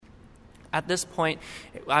At this point,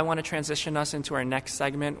 I want to transition us into our next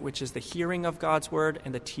segment, which is the hearing of God's Word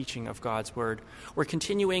and the teaching of God's Word. We're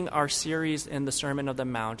continuing our series in the Sermon on the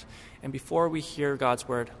Mount, and before we hear God's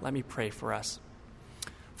Word, let me pray for us.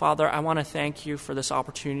 Father, I want to thank you for this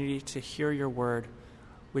opportunity to hear your Word.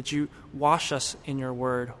 Would you wash us in your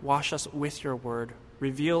Word, wash us with your Word,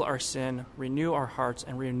 reveal our sin, renew our hearts,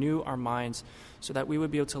 and renew our minds so that we would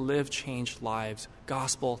be able to live changed lives,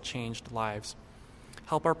 gospel-changed lives.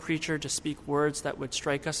 Help our preacher to speak words that would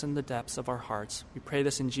strike us in the depths of our hearts. We pray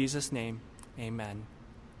this in Jesus' name. Amen.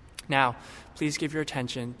 Now, please give your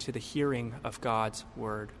attention to the hearing of God's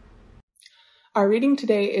Word. Our reading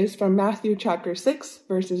today is from Matthew chapter 6,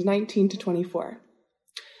 verses 19 to 24.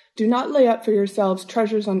 Do not lay up for yourselves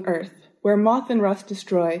treasures on earth, where moth and rust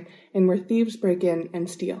destroy, and where thieves break in and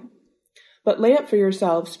steal. But lay up for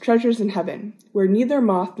yourselves treasures in heaven, where neither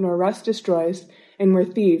moth nor rust destroys, and where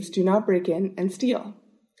thieves do not break in and steal.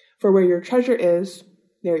 For where your treasure is,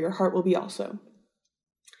 there your heart will be also.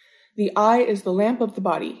 The eye is the lamp of the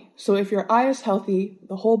body, so if your eye is healthy,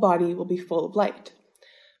 the whole body will be full of light.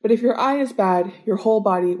 But if your eye is bad, your whole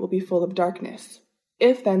body will be full of darkness.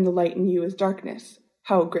 If then the light in you is darkness,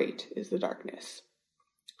 how great is the darkness?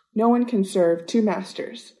 No one can serve two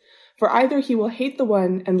masters, for either he will hate the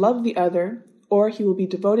one and love the other, or he will be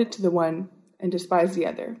devoted to the one and despise the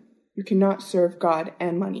other. You cannot serve God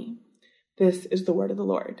and money. This is the word of the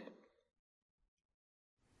Lord.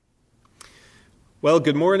 Well,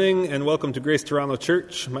 good morning and welcome to Grace Toronto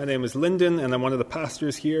Church. My name is Lyndon and I'm one of the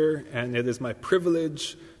pastors here, and it is my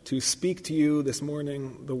privilege to speak to you this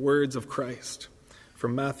morning the words of Christ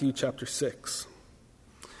from Matthew chapter 6.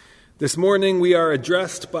 This morning we are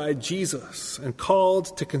addressed by Jesus and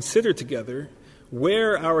called to consider together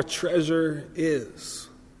where our treasure is.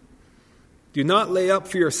 Do not lay up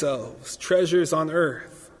for yourselves treasures on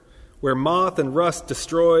earth, where moth and rust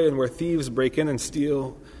destroy and where thieves break in and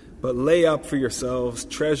steal, but lay up for yourselves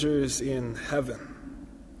treasures in heaven.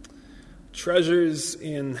 Treasures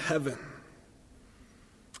in heaven.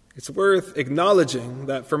 It's worth acknowledging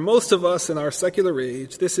that for most of us in our secular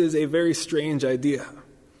age, this is a very strange idea.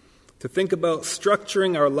 To think about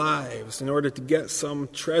structuring our lives in order to get some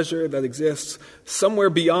treasure that exists somewhere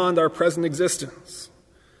beyond our present existence.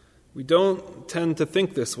 We don't tend to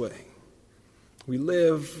think this way. We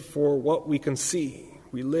live for what we can see.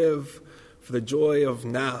 We live for the joy of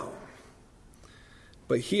now.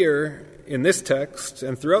 But here, in this text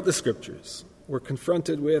and throughout the scriptures, we're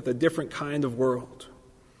confronted with a different kind of world,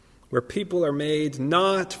 where people are made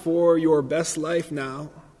not for your best life now,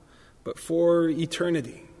 but for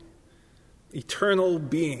eternity. Eternal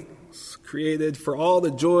beings, created for all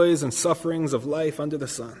the joys and sufferings of life under the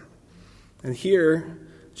sun. And here,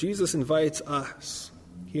 Jesus invites us,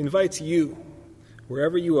 he invites you,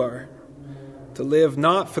 wherever you are, to live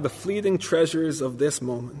not for the fleeting treasures of this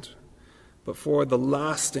moment, but for the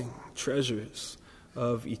lasting treasures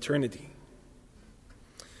of eternity.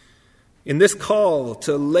 In this call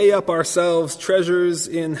to lay up ourselves treasures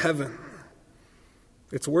in heaven,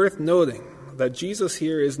 it's worth noting that Jesus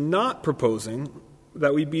here is not proposing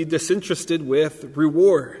that we be disinterested with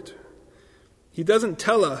reward. He doesn't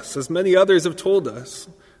tell us, as many others have told us,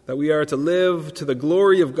 that we are to live to the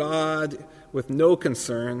glory of God with no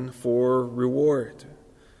concern for reward.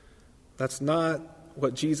 That's not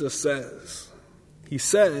what Jesus says. He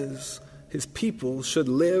says his people should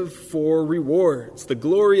live for rewards, the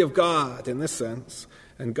glory of God in this sense,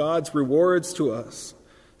 and God's rewards to us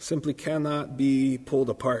simply cannot be pulled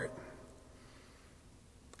apart.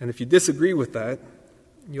 And if you disagree with that,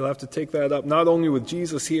 you'll have to take that up not only with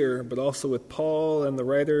Jesus here, but also with Paul and the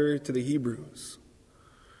writer to the Hebrews.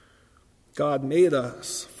 God made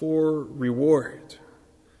us for reward.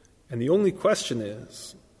 And the only question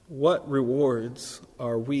is, what rewards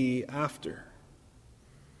are we after?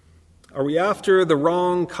 Are we after the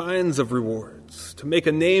wrong kinds of rewards, to make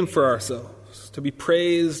a name for ourselves, to be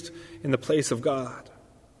praised in the place of God?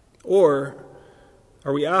 Or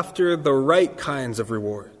are we after the right kinds of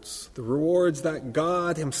rewards, the rewards that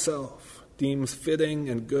God himself deems fitting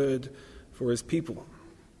and good for his people?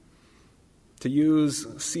 To use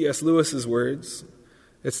C.S. Lewis's words,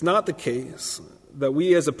 it's not the case that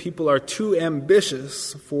we as a people are too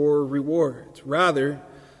ambitious for reward. Rather,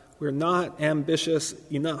 we're not ambitious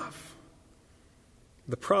enough.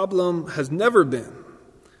 The problem has never been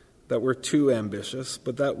that we're too ambitious,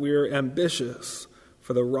 but that we're ambitious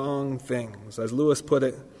for the wrong things. As Lewis put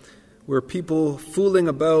it, we're people fooling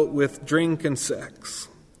about with drink and sex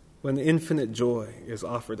when infinite joy is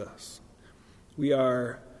offered us. We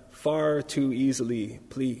are far too easily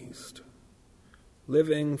pleased.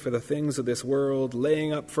 living for the things of this world,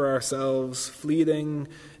 laying up for ourselves fleeting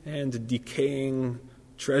and decaying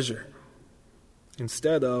treasure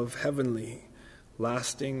instead of heavenly,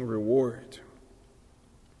 lasting reward.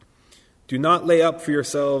 Do not lay up for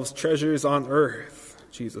yourselves treasures on earth,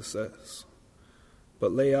 Jesus says,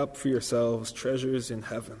 but lay up for yourselves treasures in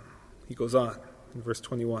heaven. He goes on in verse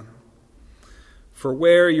 21. For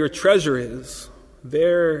where your treasure is,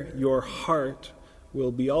 there your heart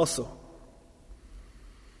will be also.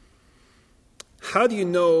 How do you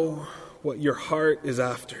know what your heart is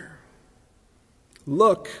after?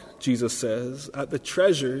 Look, Jesus says, at the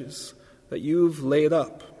treasures that you've laid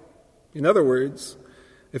up. In other words,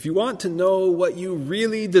 if you want to know what you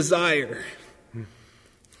really desire,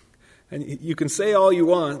 and you can say all you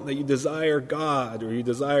want that you desire God, or you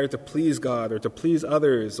desire to please God, or to please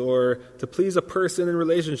others, or to please a person in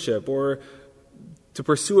relationship, or to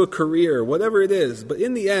pursue a career, whatever it is. But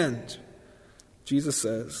in the end, Jesus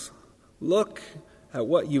says, look at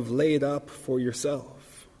what you've laid up for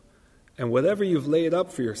yourself. And whatever you've laid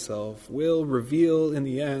up for yourself will reveal in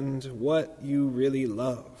the end what you really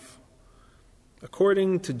love.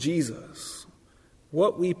 According to Jesus,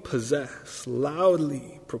 what we possess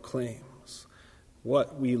loudly proclaims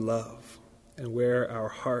what we love and where our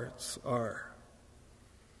hearts are.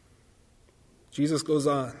 Jesus goes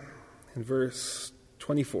on in verse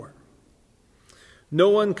 24. No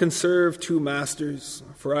one can serve two masters,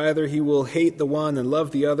 for either he will hate the one and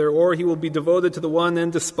love the other, or he will be devoted to the one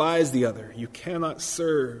and despise the other. You cannot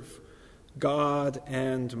serve God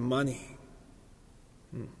and money.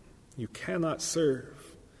 You cannot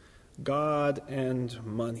serve God and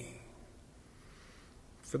money.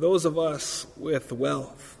 For those of us with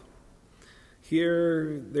wealth,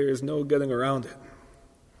 here there is no getting around it.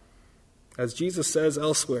 As Jesus says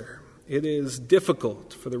elsewhere, it is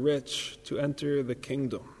difficult for the rich to enter the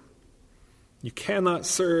kingdom. You cannot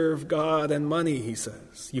serve God and money, he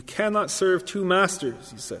says. You cannot serve two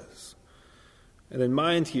masters, he says. And in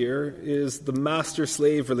mind here is the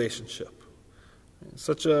master-slave relationship.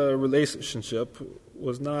 Such a relationship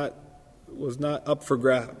was not up for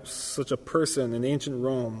grabs. Such a person in ancient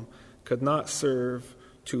Rome could not serve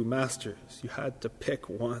two masters. You had to pick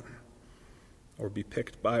one or be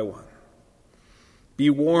picked by one. Be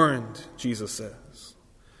warned, Jesus says.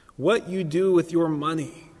 What you do with your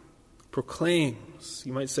money proclaims,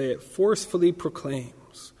 you might say it forcefully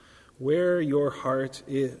proclaims, where your heart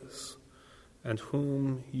is and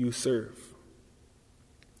whom you serve.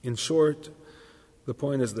 In short, the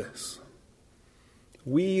point is this.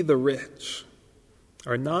 We, the rich,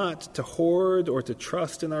 are not to hoard or to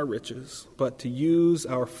trust in our riches, but to use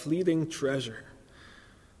our fleeting treasure,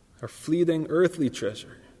 our fleeting earthly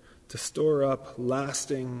treasure, to store up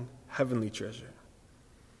lasting heavenly treasure.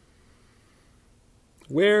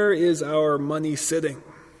 Where is our money sitting,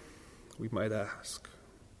 we might ask?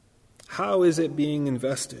 How is it being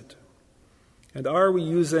invested? And are we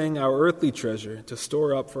using our earthly treasure to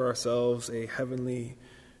store up for ourselves a heavenly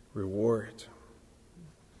reward?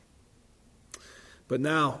 But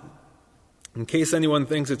now, in case anyone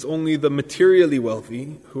thinks it's only the materially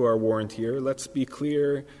wealthy who are warned here, let's be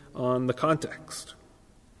clear on the context.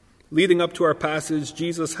 Leading up to our passage,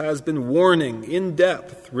 Jesus has been warning in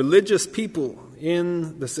depth religious people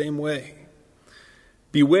in the same way.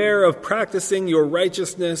 Beware of practicing your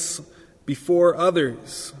righteousness before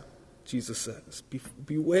others, Jesus says.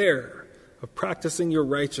 Beware of practicing your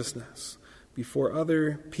righteousness before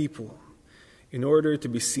other people in order to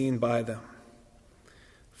be seen by them.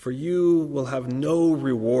 For you will have no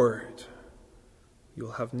reward.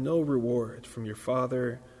 You'll have no reward from your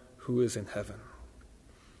Father who is in heaven.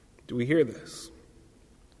 Do we hear this?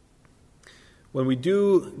 When we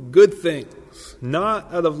do good things,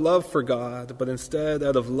 not out of love for God, but instead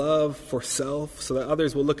out of love for self, so that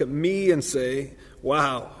others will look at me and say,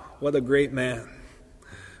 wow, what a great man.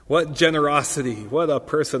 What generosity. What a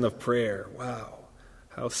person of prayer. Wow,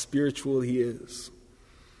 how spiritual he is.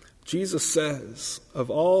 Jesus says, of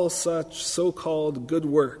all such so-called good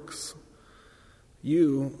works,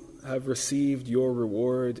 you have received your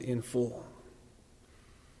reward in full.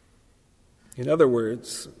 In other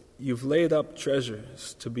words, you've laid up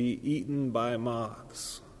treasures to be eaten by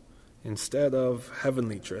moths instead of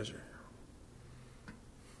heavenly treasure.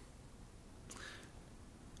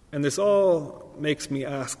 And this all makes me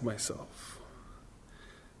ask myself,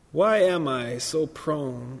 why am I so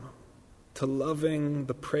prone to loving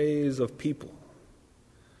the praise of people?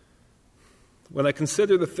 When I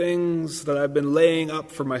consider the things that I've been laying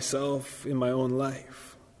up for myself in my own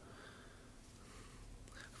life,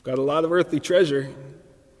 I've got a lot of earthly treasure.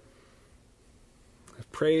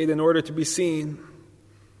 I've prayed in order to be seen.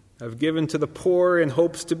 I've given to the poor in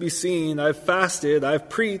hopes to be seen. I've fasted. I've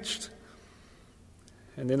preached.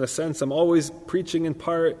 And in a sense, I'm always preaching in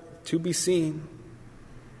part to be seen,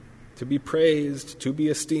 to be praised, to be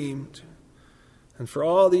esteemed. And for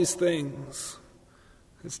all these things,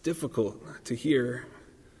 it's difficult to hear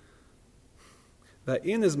that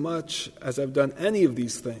inasmuch as I've done any of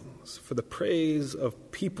these things for the praise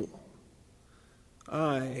of people,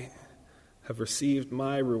 I have received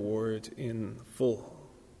my reward in full.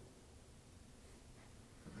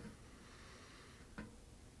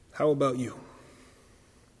 How about you?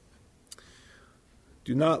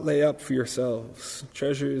 Do not lay up for yourselves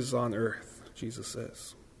treasures on earth, Jesus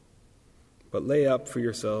says, but lay up for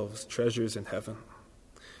yourselves treasures in heaven.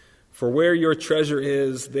 For where your treasure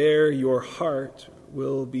is, there your heart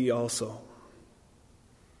will be also.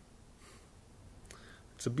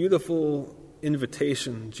 It's a beautiful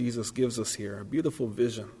invitation Jesus gives us here, a beautiful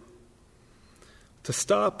vision. To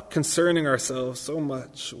stop concerning ourselves so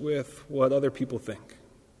much with what other people think.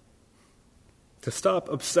 To stop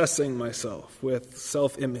obsessing myself with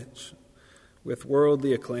self-image, with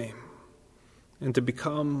worldly acclaim, and to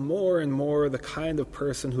become more and more the kind of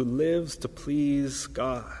person who lives to please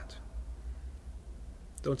God.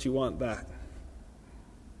 Don't you want that?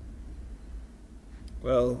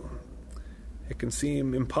 Well, it can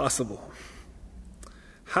seem impossible.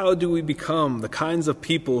 How do we become the kinds of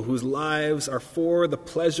people whose lives are for the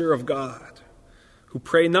pleasure of God, who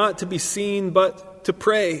pray not to be seen but to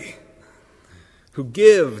pray, who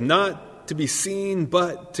give not to be seen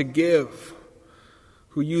but to give,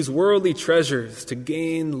 who use worldly treasures to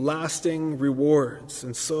gain lasting rewards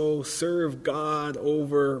and so serve God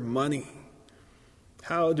over money?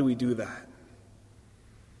 How do we do that?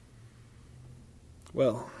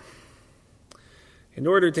 Well, in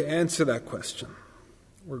order to answer that question,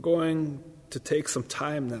 we're going to take some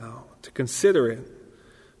time now to consider it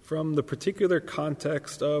from the particular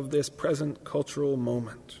context of this present cultural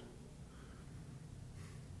moment.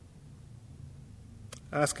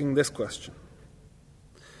 Asking this question: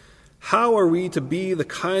 how are we to be the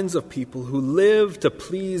kinds of people who live to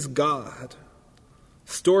please God,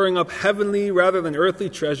 storing up heavenly rather than earthly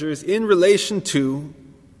treasures in relation to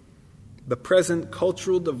the present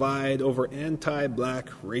cultural divide over anti-black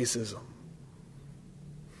racism?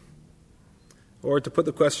 Or to put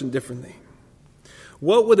the question differently,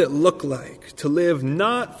 what would it look like to live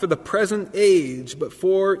not for the present age but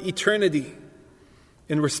for eternity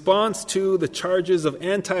in response to the charges of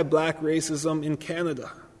anti-black racism in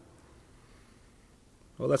Canada?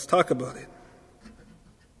 Well, let's talk about it.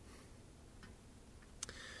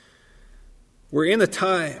 We're in a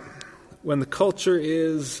time when the culture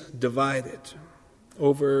is divided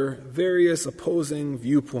over various opposing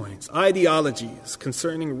viewpoints, ideologies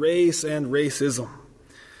concerning race and racism.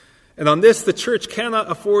 And on this, the church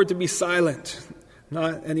cannot afford to be silent,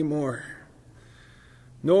 not anymore.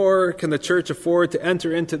 Nor can the church afford to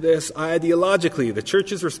enter into this ideologically. The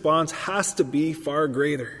church's response has to be far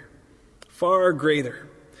greater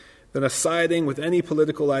than a siding with any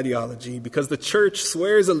political ideology, because the church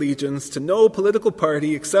swears allegiance to no political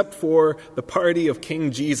party except for the party of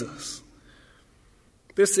King Jesus.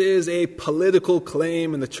 This is a political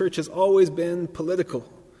claim, and the church has always been political,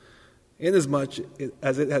 inasmuch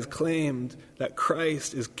as it has claimed that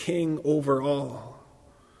Christ is king over all.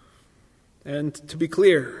 And to be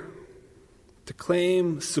clear, to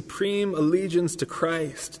claim supreme allegiance to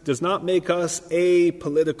Christ does not make us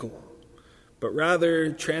apolitical, but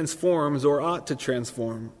rather transforms, or ought to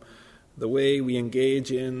transform, the way we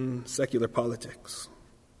engage in secular politics.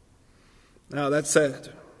 Now, that said,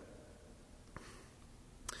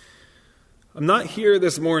 I'm not here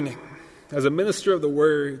this morning as a minister of the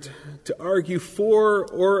Word to argue for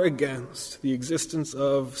or against the existence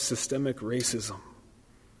of systemic racism.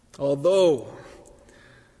 Although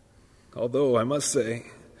I must say,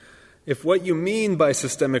 if what you mean by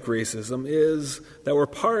systemic racism is that we're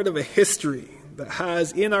part of a history that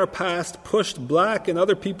has in our past pushed black and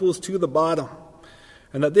other peoples to the bottom,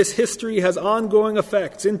 and that this history has ongoing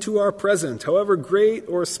effects into our present, however great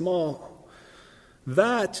or small,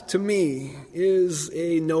 that, to me, is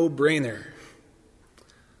a no-brainer.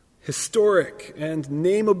 Historic and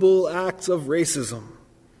nameable acts of racism,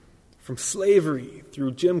 from slavery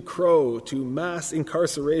through Jim Crow to mass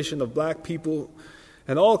incarceration of black people,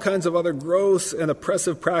 and all kinds of other gross and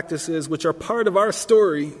oppressive practices which are part of our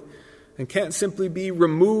story and can't simply be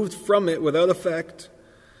removed from it without effect.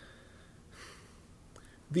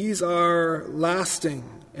 These are lasting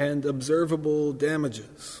and observable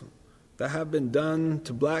damages that have been done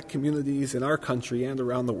to black communities in our country and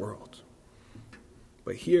around the world.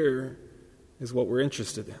 But here is what we're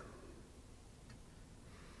interested in.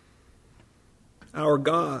 Our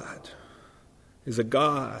God is a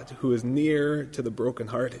God who is near to the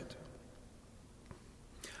brokenhearted.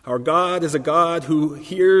 Our God is a God who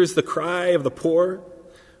hears the cry of the poor,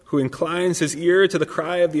 who inclines his ear to the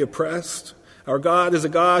cry of the oppressed. Our God is a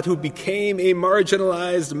God who became a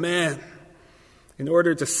marginalized man in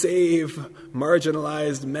order to save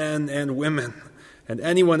marginalized men and women and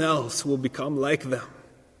anyone else who will become like them,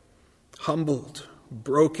 humbled,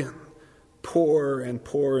 broken, poor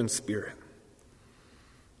in spirit.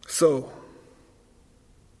 So,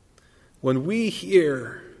 when we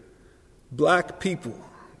hear black people,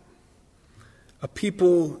 a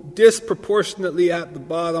people disproportionately at the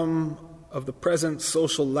bottom of the present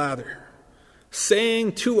social ladder,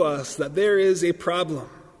 saying to us that there is a problem,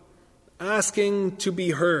 asking to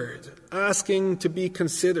be heard, asking to be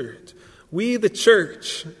considered, we, the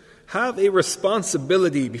church, have a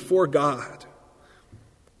responsibility before God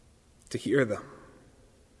to hear them.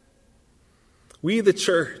 We, the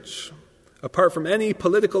church, apart from any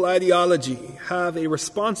political ideology, have a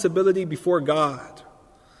responsibility before God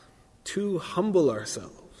to humble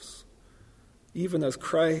ourselves, even as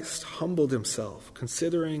Christ humbled himself,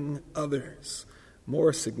 considering others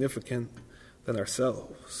more significant than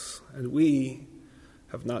ourselves. And we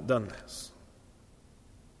have not done this.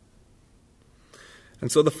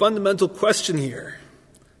 And so the fundamental question here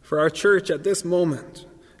for our church at this moment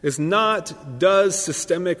is not, does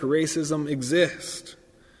systemic racism exist?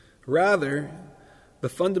 Rather, the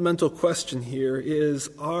fundamental question here is,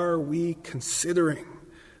 are we considering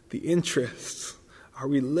the interests? Are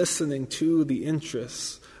we listening to the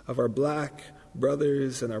interests of our black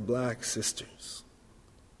brothers and our black sisters?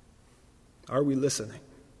 Are we listening?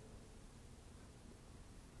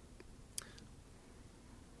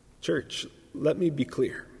 Church, let me be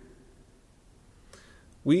clear.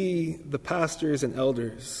 We, the pastors and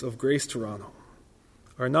elders of Grace Toronto,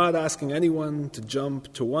 are not asking anyone to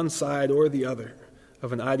jump to one side or the other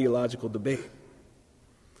of an ideological debate.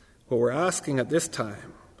 What we're asking at this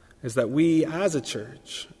time is that we, as a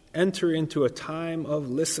church, enter into a time of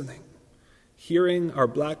listening, hearing our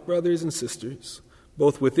black brothers and sisters,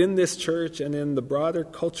 both within this church and in the broader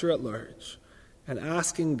culture at large, and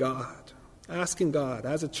asking God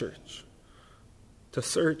as a church to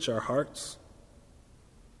search our hearts,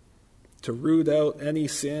 to root out any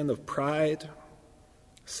sin of pride,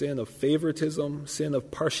 sin of favoritism, sin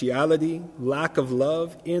of partiality, lack of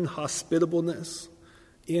love, inhospitableness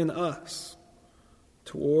in us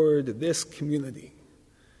toward this community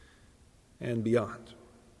and beyond.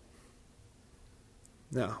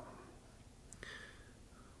 Now,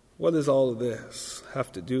 what does all of this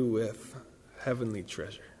have to do with heavenly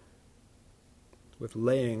treasure? With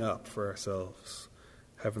laying up for ourselves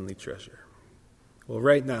heavenly treasure? Well,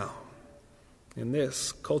 right now, in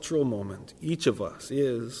this cultural moment, each of us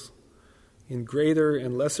is, in greater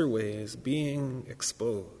and lesser ways, being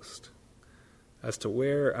exposed as to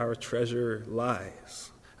where our treasure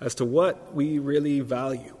lies, as to what we really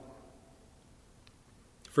value.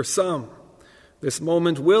 For some, this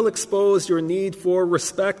moment will expose your need for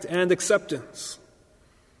respect and acceptance.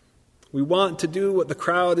 We want to do what the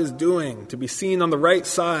crowd is doing, to be seen on the right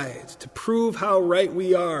side, to prove how right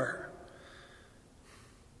we are.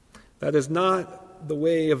 That is not the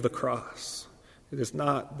way of the cross. It is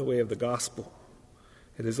not the way of the gospel.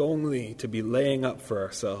 It is only to be laying up for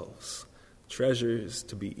ourselves treasures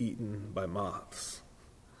to be eaten by moths.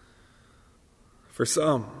 For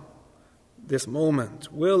some, this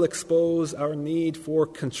moment will expose our need for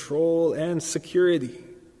control and security.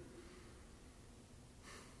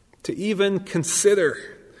 To even consider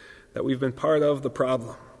that we've been part of the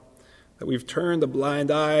problem, that we've turned a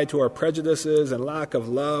blind eye to our prejudices and lack of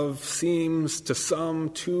love seems to some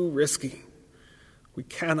too risky. We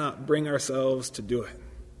cannot bring ourselves to do it.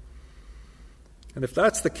 And if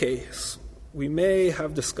that's the case, we may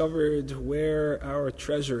have discovered where our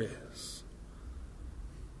treasure is.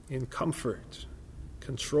 In comfort,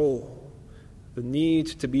 control, the need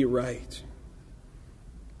to be right,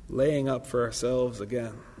 laying up for ourselves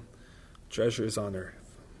again treasures on earth.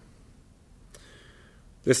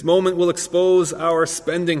 This moment will expose our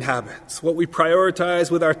spending habits, what we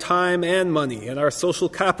prioritize with our time and money and our social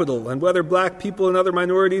capital, and whether black people and other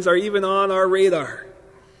minorities are even on our radar.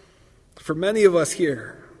 For many of us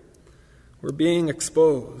here, we're being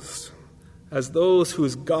exposed as those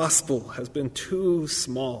whose gospel has been too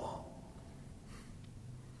small.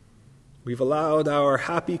 We've allowed our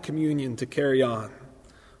happy communion to carry on,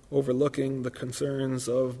 overlooking the concerns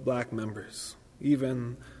of black members,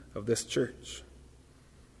 even of this church.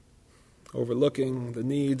 Overlooking the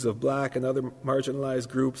needs of black and other marginalized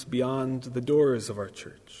groups beyond the doors of our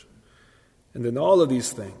church. And in all of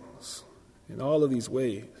these things, in all of these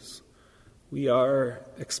ways, we are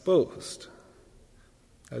exposed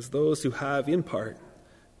as those who have, in part,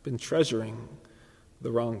 been treasuring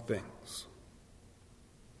the wrong things.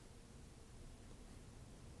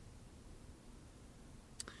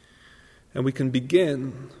 And we can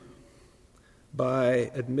begin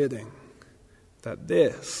by admitting that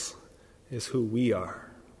this is who we are.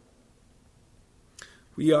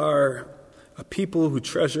 We are a people who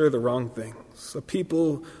treasure the wrong things, a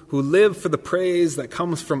people who live for the praise that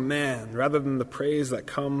comes from man rather than the praise that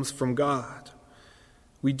comes from God.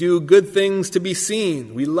 We do good things to be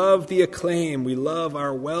seen. We love the acclaim. We love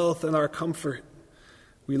our wealth and our comfort.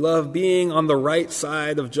 We love being on the right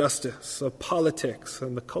side of justice, of politics,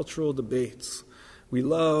 and the cultural debates. We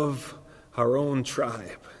love our own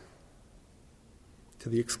tribe to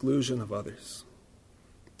the exclusion of others.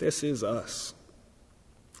 This is us.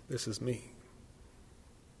 This is me.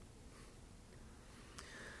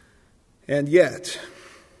 And yet,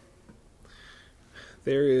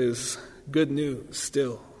 there is good news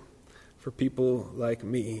still for people like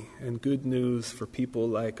me, and good news for people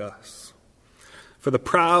like us. For the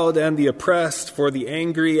proud and the oppressed, for the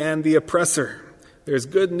angry and the oppressor, there's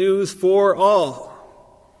good news for all.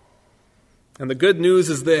 And the good news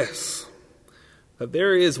is this, that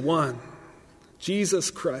there is one,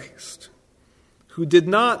 Jesus Christ, who did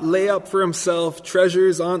not lay up for himself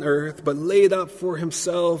treasures on earth, but laid up for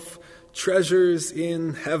himself treasures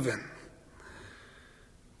in heaven.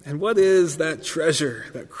 And what is that treasure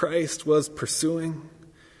that Christ was pursuing,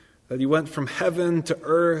 that he went from heaven to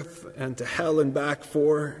earth and to hell and back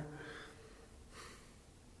for?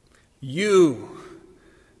 You,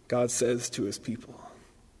 God says to his people,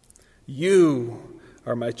 you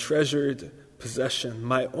are my treasured possession,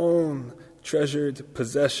 my own treasured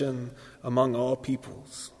possession among all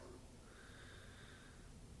peoples.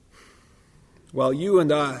 While you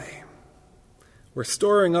and I were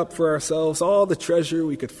storing up for ourselves all the treasure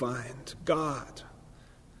we could find, God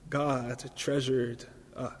treasured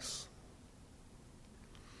us.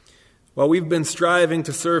 While we've been striving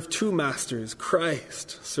to serve two masters,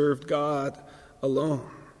 Christ served God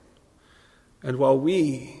alone. And while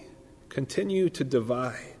we continue to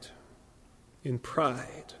divide in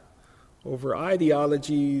pride over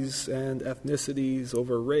ideologies and ethnicities,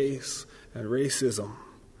 over race and racism,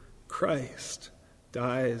 Christ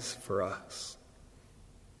dies for us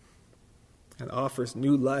and offers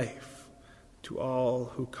new life to all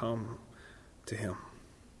who come to him,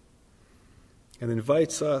 and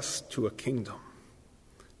invites us to a kingdom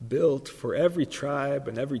built for every tribe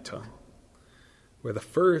and every tongue, where the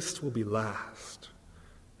first will be last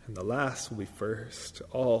and the last will be first,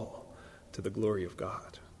 all to the glory of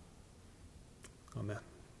God. Amen.